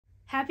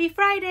Happy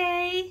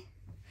Friday!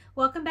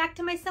 Welcome back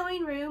to my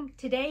sewing room.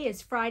 Today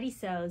is Friday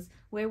Sews,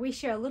 where we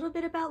share a little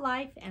bit about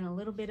life and a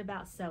little bit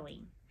about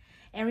sewing.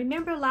 And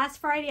remember last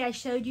Friday I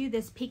showed you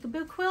this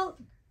Peekaboo quilt?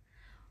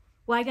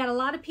 Well, I got a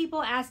lot of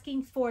people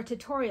asking for a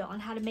tutorial on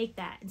how to make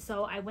that. And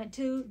so I went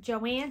to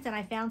Joann's and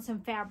I found some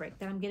fabric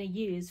that I'm going to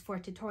use for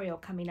a tutorial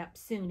coming up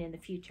soon in the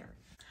future.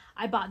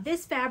 I bought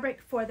this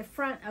fabric for the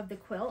front of the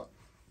quilt.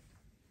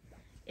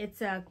 It's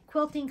a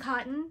quilting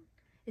cotton.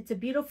 It's a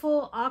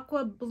beautiful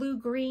aqua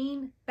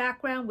blue-green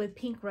background with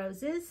pink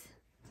roses.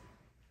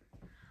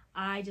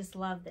 I just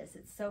love this.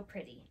 It's so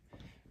pretty.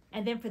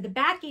 And then for the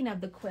backing of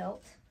the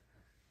quilt,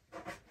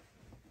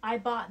 I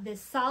bought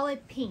this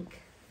solid pink.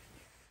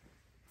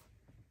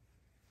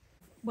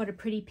 What a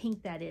pretty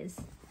pink that is.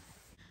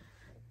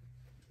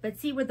 But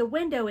see where the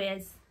window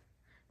is,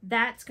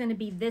 that's going to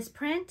be this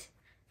print.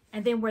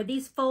 And then where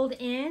these fold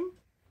in,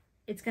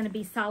 it's going to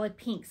be solid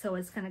pink. So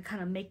it's going to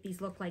kind of make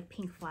these look like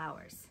pink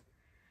flowers.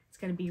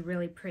 Going to be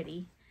really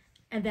pretty.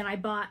 And then I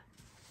bought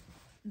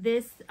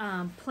this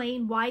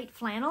plain white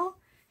flannel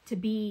to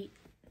be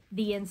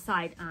the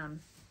inside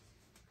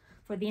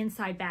for the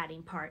inside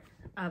batting part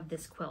of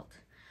this quilt.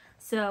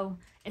 So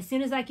as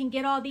soon as I can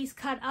get all these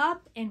cut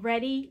up and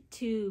ready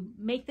to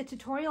make the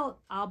tutorial,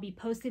 I'll be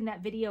posting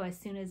that video as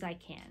soon as I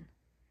can.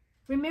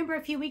 Remember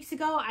a few weeks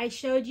ago I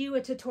showed you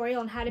a tutorial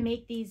on how to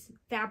make these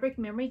fabric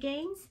memory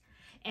games,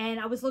 and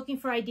I was looking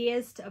for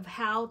ideas of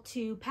how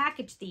to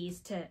package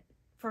these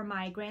for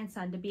my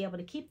grandson to be able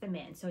to keep them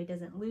in so he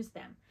doesn't lose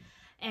them.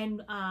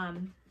 And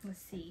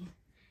let's see.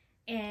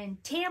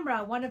 And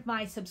Tamra, one of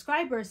my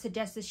subscribers,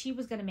 suggested she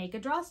was going to make a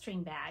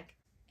drawstring bag.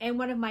 And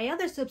one of my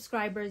other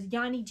subscribers,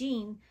 Yanni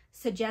Jean,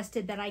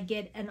 suggested that I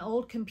get an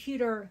old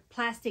computer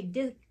plastic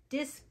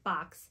disc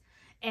box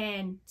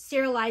and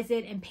sterilize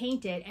it and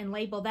paint it and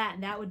label that,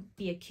 and that would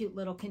be a cute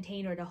little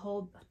container to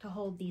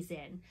hold these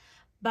in.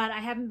 But I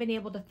haven't been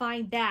able to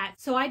find that,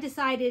 so I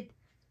decided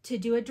to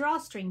do a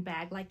drawstring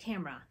bag like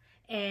Tamra.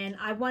 And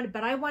I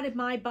wanted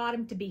my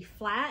bottom to be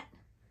flat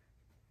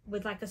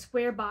with like a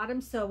square bottom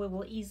so it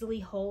will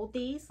easily hold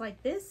these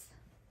like this.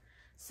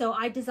 So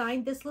I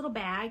designed this little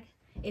bag.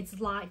 It's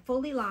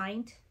fully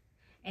lined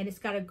and it's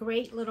got a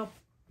great little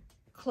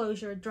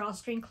closure,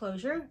 drawstring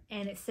closure,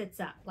 and it sits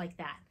up like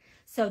that.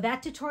 So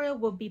that tutorial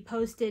will be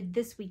posted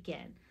this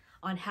weekend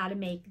on how to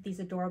make these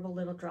adorable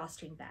little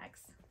drawstring bags.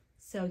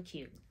 So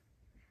cute.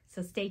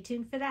 So stay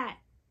tuned for that.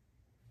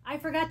 I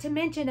forgot to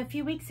mention a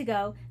few weeks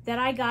ago that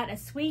I got a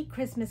sweet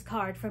Christmas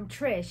card from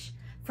Trish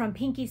from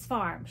Pinky's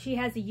Farm. She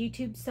has a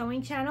YouTube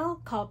sewing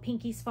channel called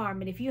Pinky's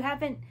Farm, and if you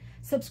haven't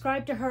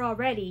subscribed to her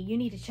already, you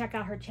need to check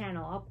out her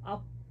channel.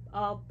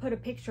 I'll put a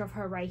picture of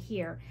her right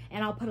here,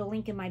 and I'll put a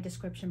link in my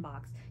description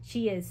box.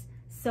 She is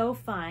so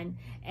fun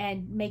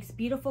and makes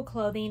beautiful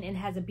clothing and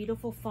has a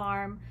beautiful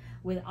farm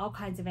with all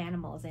kinds of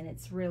animals, and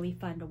it's really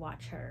fun to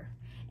watch her.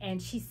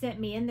 And she sent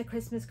me in the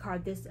Christmas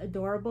card this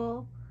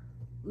adorable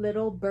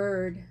little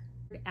bird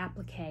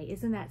applique.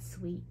 Isn't that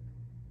sweet?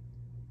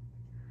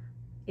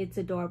 It's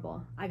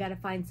adorable. I gotta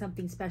find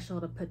something special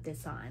to put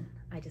this on.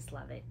 I just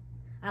love it.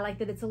 I like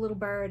that it's a little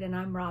bird and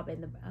I'm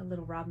Robyn, a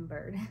little robin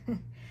bird.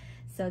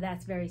 So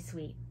that's very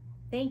sweet.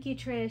 Thank you,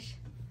 Trish.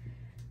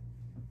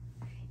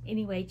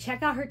 Anyway,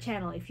 check out her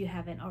channel if you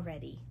haven't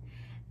already.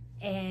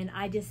 And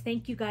I just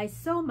thank you guys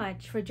so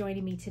much for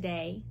joining me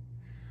today.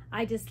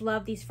 I just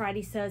love these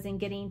Friday Sews and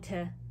getting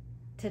to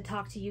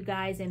talk to you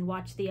guys and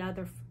watch the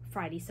other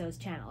Friday Sews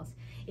channels.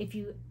 If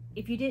you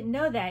didn't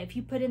know that, if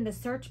you put in the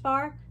search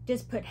bar,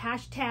 just put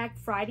hashtag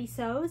Friday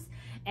Sews,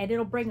 and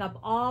it'll bring up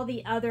all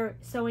the other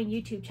sewing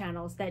YouTube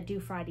channels that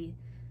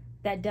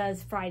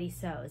does Friday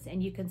Sews,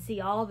 and you can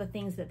see all the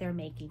things that they're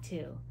making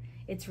too.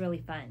 It's really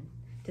fun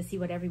to see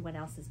what everyone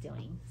else is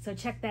doing. So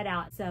check that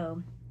out.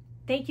 So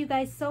thank you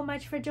guys so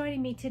much for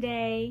joining me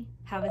today.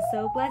 Have a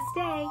so blessed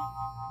day.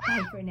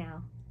 Bye for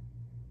now.